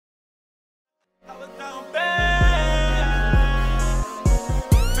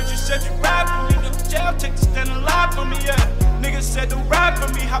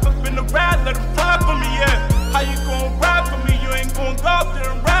for me. Hop up in the ride, let them fly for me, yeah. How you gon' ride for me? You ain't gon' go up there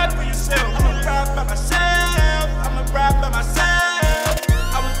and ride for yourself. I'ma ride by myself. I'ma ride by myself.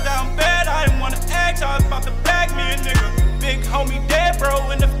 I was down bad, I didn't wanna ask. I was about to bag me a nigga. Big homie dead,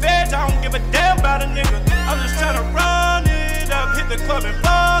 bro, in the feds. I don't give a damn about a nigga. I'm just tryna run it up, hit the club and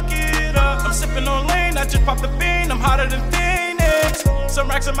fuck it up. I'm sipping on lean, I just popped the bean. I'm hotter than Phoenix. Some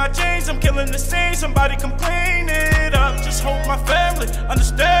racks in my jeans, I'm killing the scene. Somebody come clean it up. Just hope my family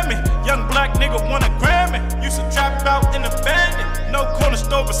understand me. Young black nigga want a Grammy. Used to trap out in the bandit. No corner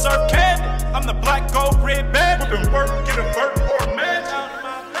store but serve candy. I'm the black, gold, red bandit. Whipping work, get a vert or a man.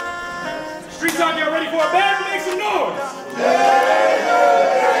 Street talk, y'all ready for a band? Make some noise.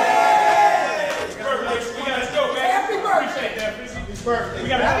 We gotta go, man. Happy birthday. Appreciate that, Fizzy. Happy birthday.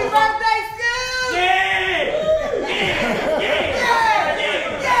 Happy birthday, school.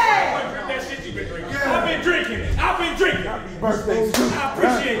 I've been drinking. Happy birthday. I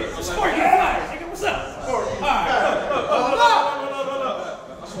appreciate it. Support your flyers. Nigga, what's up? Alright,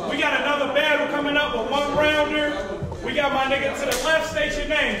 look. We got another battle coming up, a one-rounder. We got my nigga to the left. State your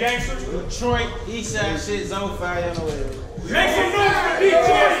name, gangsters. Detroit, Eastside shit, zone fire. Make some noise for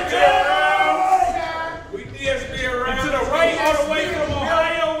Detroit, we DSB around. And to the right, all the way from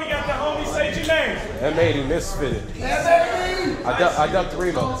Ohio, we got the homie. Say your name. M-80 misfitted. M-80. I ducked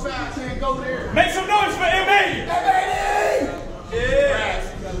Remo. Make some noise for M-80. M-80.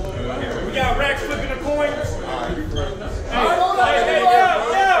 Yeah. We got Rex flipping the coins. Hey, Hold it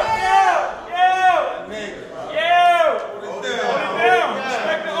down.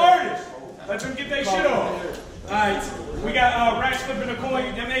 Respect the artist. Let them get their shit on. Alright. We got Rex flipping the coin.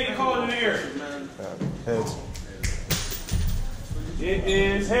 M-80 call it in the air. Heads. It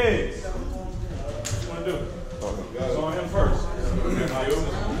is heads. What you want to do? It's on him first.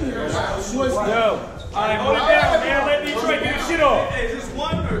 Swissvale. Alright, hold it down, man. Let Detroit get his shit off. Hey, is this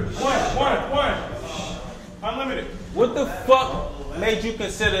one or? One. Unlimited. What the fuck made you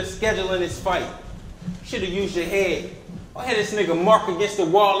consider scheduling this fight? You should have used your head. I had this nigga mark against the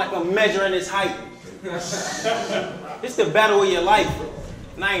wall like I'm measuring his height. It's the battle of your life,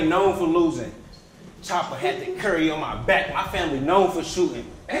 and I ain't known for losing. Chopper had the curry on my back. My family known for shooting.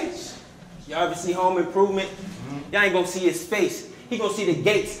 Y'all ever see Home Improvement? Y'all ain't gonna see his face. He gonna see the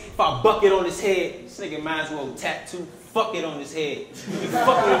gates if I bucket on his head. This nigga might as well tattoo fuck it on his head. You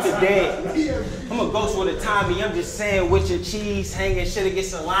fucking with the dead. I'm a ghost with a Tommy. I'm just saying with your cheese hanging shit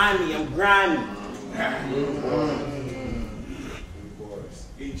against salami. I'm grimy.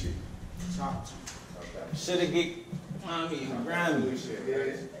 Shoulda get mommy and grimy.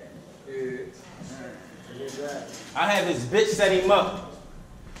 I have his bitch set him up.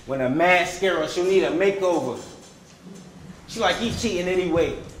 When a mascara, she'll need a makeover. She like, he cheating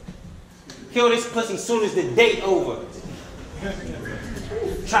anyway. Kill this pussy soon as the date over.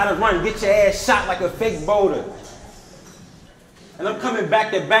 Try to run, get your ass shot like a fake boulder. And I'm coming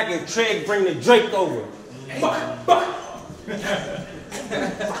back to back and Treg bring the Drake over.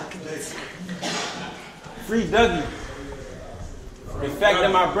 Free Dougie. The fact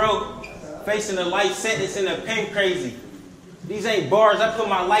that my bro facing a life sentence in a pen crazy. These ain't bars, I put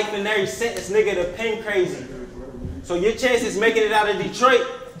my life in every sentence, nigga, the pen crazy. So your chances making it out of Detroit,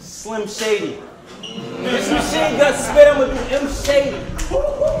 slim shady. This machine gun spit, I'ma do M-shady.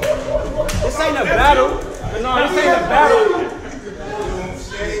 This ain't a battle. No, this ain't a battle.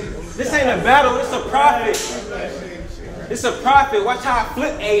 This ain't a battle, it's a profit. It's a profit. Watch how I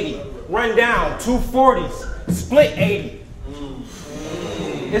flip 80. Run down, 240s. Split 80.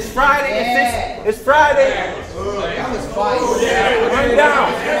 It's Friday. It's Friday. That was fire. Run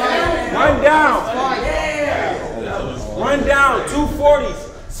down. Run down. Run down,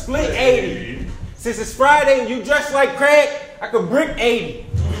 240s. Split 80. Since it's Friday and you dress like Craig, I could brick 80.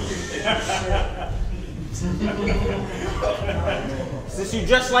 Since you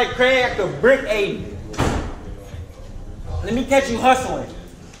dress like Craig, I could brick 80. Let me catch you hustling.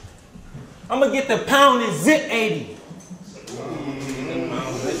 I'm gonna get the pound and zip 80.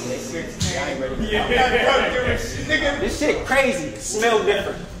 This shit crazy. Smell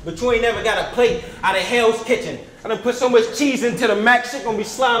different. But you ain't never got a plate out of Hell's Kitchen. I done put so much cheese into the mac, shit gonna be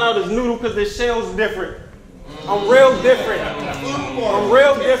sliding out as noodle because the shell's different. I'm real different. I'm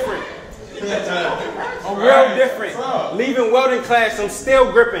real different. I'm real different. Leaving welding class, I'm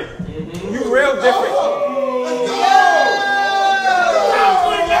still gripping. You real different.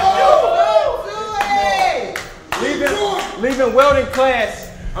 Leaving welding class,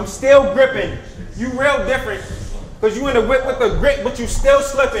 I'm still gripping. You real different. Cause you in the whip with the grip, but you still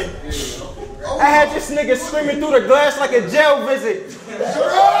slipping. I had this nigga screaming through the glass like a jail visit.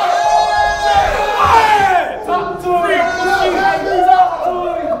 Talk to him.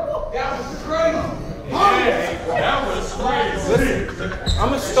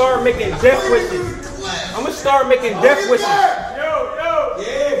 I'ma start making death wishes. I'ma start making death wishes. Yo.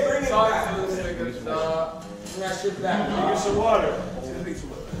 Yeah, bring it back. Bring that shit back. Get some water.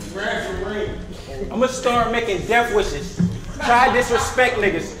 Grab some rain. I'ma start making death wishes. Try disrespect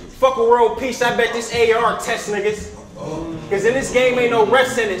niggas. Fuck a world peace, I bet this AR test niggas. Cause in this game ain't no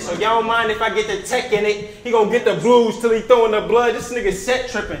rest in it, so y'all don't mind if I get the tech in it. He gonna get the blues till he throwing the blood. This nigga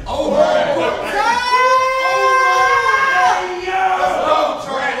set tripping.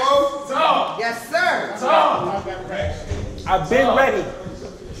 Yes, sir. I've been ready.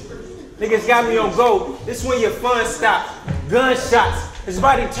 Niggas got me on go. This when your fun stop. Gunshots. His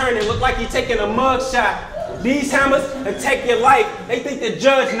body turning, look like he taking a mug shot. These hammers and take your life. They think the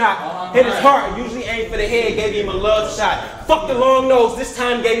judge not. Hit his heart, usually aim for the head, gave him a love shot. Fuck the long nose, this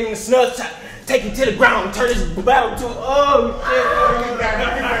time gave him a snub shot. Take him to the ground, turn his battle to oh shit.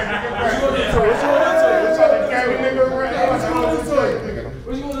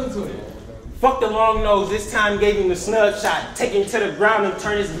 What you gonna do to it? Fuck the long nose, this time gave him a snub shot. Take him to the ground and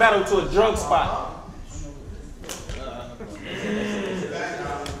turn his battle to a drug spot.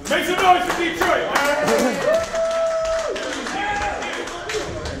 Make some noise for Detroit.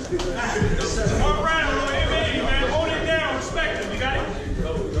 One round on M-80, man. Hold it down. Respect him. You got it?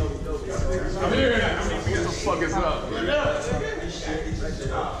 I'm here. Fuck us up.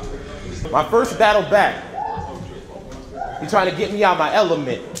 My first battle back. He trying to get me out my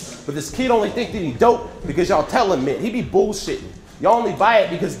element. But this kid only think that he dope because y'all tell him it. He be bullshitting. Y'all only buy it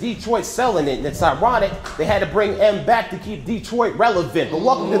because Detroit's selling it, and it's ironic they had to bring M back to keep Detroit relevant. But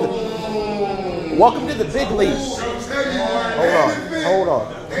welcome to the big leagues. Hold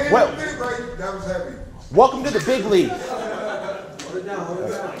on. Well, welcome to the big league.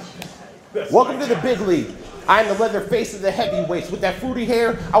 Welcome to the big league. I am the leather face of the heavyweights. With that fruity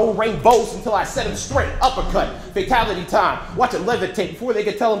hair, I will rain bows until I set him straight. Uppercut, fatality time. Watch it levitate before they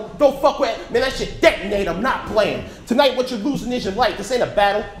can tell him, don't fuck with it. Man, that shit detonate, I'm not playing. Tonight, what you're losing is your life. This ain't a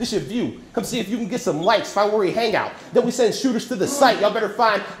battle, this your view. Come see if you can get some likes, find where we hang out. Then we send shooters to the site. Y'all better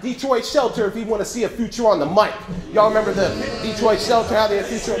find Detroit Shelter if you want to see a future on the mic. Y'all remember the Detroit Shelter, how they had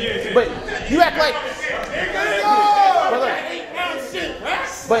future? But you act like...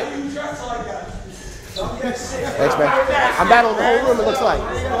 But thanks, man. I'm battling the whole room, it looks like.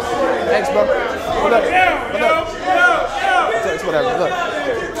 Thanks, bro. Look. It's whatever. Look.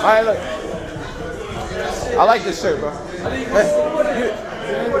 All right, look. I like this shirt, bro.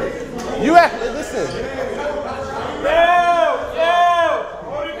 You act, listen.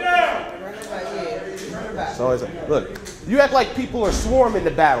 Hold it down. So look, you act like people are swarming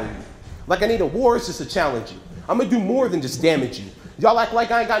to battle you. Like I need a war just to challenge you. I'm gonna do more than just damage you. Y'all act like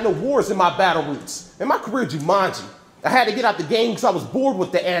I ain't got no wars in my battle roots. In my career, Jumanji. I had to get out the game because I was bored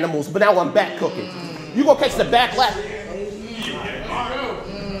with the animals, but now I'm back cooking. You gonna catch the backlash.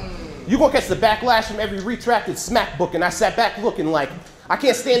 You gonna catch the backlash from every retracted smack book, and I sat back looking like, I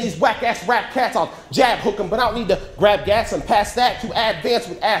can't stand these whack-ass rap cats. I'll jab hook them, but I don't need to grab gas and pass that to advance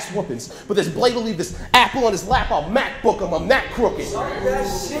with ass whoopings. But this blade will leave this apple on his lap, I'll MacBook him, I'm that crooked. That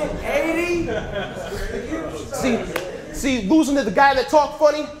shit, 80? See, losing to the guy that talk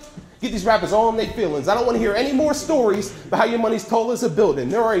funny, get these rappers all in their feelings. I don't want to hear any more stories about how your money's tall as a building.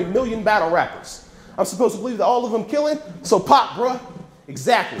 There are 1 million battle rappers. I'm supposed to believe that all of them killing? So pop, bruh.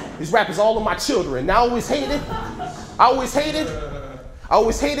 Exactly. These rappers all of my children. And I always hated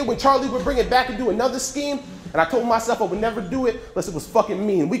when Charlie would bring it back and do another scheme. And I told myself I would never do it unless it was fucking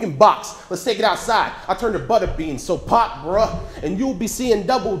mean. We can box. Let's take it outside. I turned to butter beans. So pop, bruh. And you'll be seeing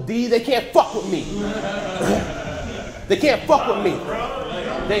double D. They can't fuck with me. They can't fuck with me.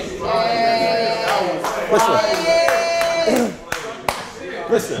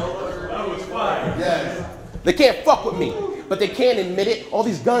 Listen. They can't fuck with me, but they can't admit it. All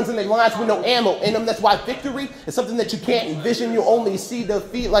these guns in their lines with no ammo in them. That's why victory is something that you can't envision. You only see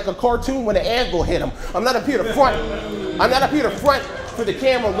defeat like a cartoon when an anvil hit them. I'm not up here to front. I'm not up here to front for the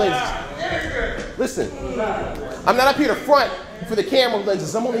camera lenses. Listen, I'm not up here to front for the camera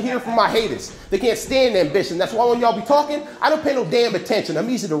lenses. I'm only here for my haters. They can't stand ambition. That's why when y'all be talking, I don't pay no damn attention. I'm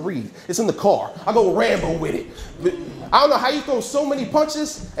easy to read. It's in the car. I go Rambo with it. But I don't know how you throw so many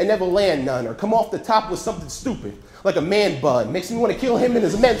punches and never land none, or come off the top with something stupid, like a man bun. Makes me want to kill him and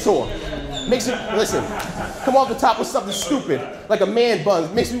his mentor. Listen, come off the top with something stupid, like a man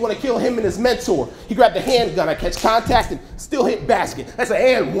bun. Makes me want to kill him and his mentor. He grabbed the handgun, I catch contact and still hit basket. That's an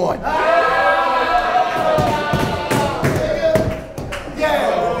and one.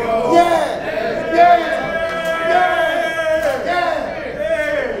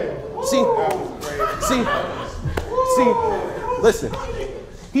 See, listen,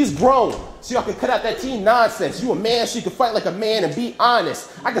 he's grown. So y'all can cut out that team nonsense. You a man, so you can fight like a man and be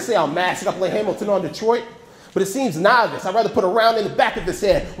honest. I can say I'll mask it up like Hamilton on Detroit, but it seems novice. I'd rather put a round in the back of his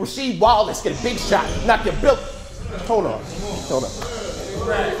head. Rasheed Wallace, get a big shot, knock your bill. Hold on.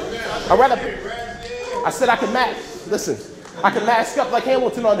 I said I can mask, listen, I can mask up like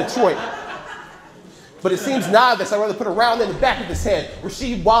Hamilton on Detroit. But it seems novice. I'd rather put a round in the back of his head.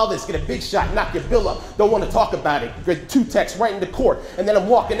 Rasheed Wallace, get a big shot, knock your bill up. Don't want to talk about it. Get 2 texts right into court, and then I'm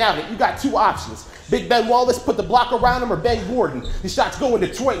walking out. You got 2 options. Big Ben Wallace, put the block around him, or Ben Gordon. These shots go in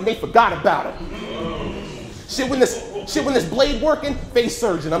Detroit, and they forgot about him. Shit, when this blade working, face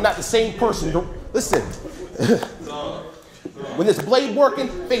surgeon. I'm not the same person. Listen. When this blade working,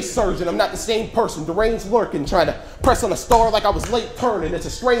 face surgeon. I'm not the same person. Deranged lurking, trying to press on a star like I was late turning. It's a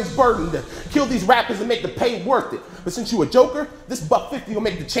strange burden to kill these rappers and make the pay worth it. But since you a joker, this $150 will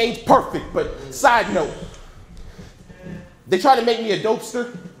make the change perfect. But side note, they try to make me a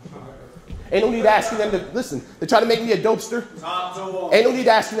dopester. Ain't no need asking them to, listen, they try to make me a dopester. Ain't no need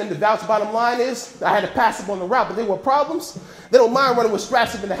asking them to vouch. Bottom line is, I had to pass them on the route, but they were problems. They don't mind running with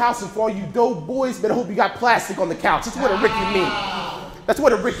straps up in the house, and for all you dope boys, better hope you got plastic on the couch. That's what a Ricky mean. That's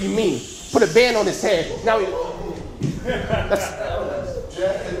what a Ricky mean. Put a band on his head. Now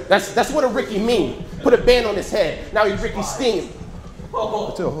that's what a Ricky mean. Put a band on his head. Now he's Ricky Steam.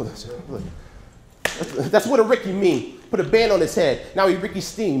 That's what a Ricky mean. Put a band on his head. Now he Ricky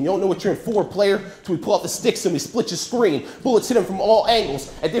Steam. You don't know what you're in for, player, till we pull out the sticks and we split your screen. Bullets hit him from all angles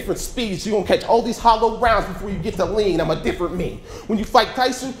at different speeds. You're going to catch all these hollow rounds before you get to lean. I'm a different me. When you fight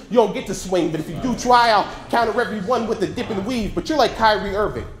Tyson, you don't get to swing. But if you do try, I'll counter every one with a dip and weave. But you're like Kyrie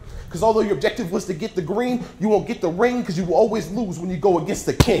Irving. Because although your objective was to get the green, you won't get the ring because you will always lose when you go against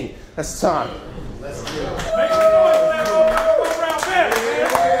the king. That's time. Let's go. Make some noise, man. Round back, man.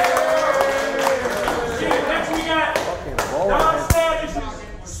 Next we got downstairs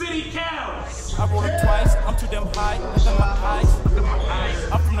City Cows. I rolled it twice, I'm too damn high, look at my eyes.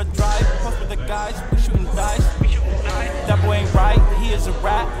 I'm from the drive, puff with the guys, we shooting dice. That boy ain't right, he is a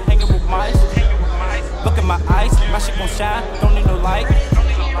rat, hanging with mice. Look at my eyes, my shit gon' shine, don't need no light.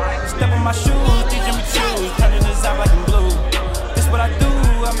 Step on my shoes, teaching me shoes, turning this out like I'm blue. This what I do,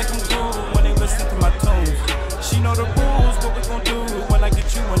 I make them groove when they listen to my tunes. She know the rules, what we gon' do when I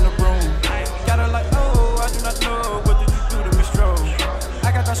get you in the room. Got her like, oh, I do not know, what did you do to me, stroke?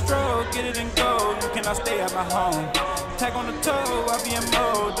 I got that stroke, get it and go, you cannot stay at my home. Tag on the toe, I be in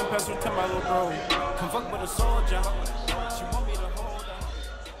mode, then pass her to my little bro. Come fuck with a soldier.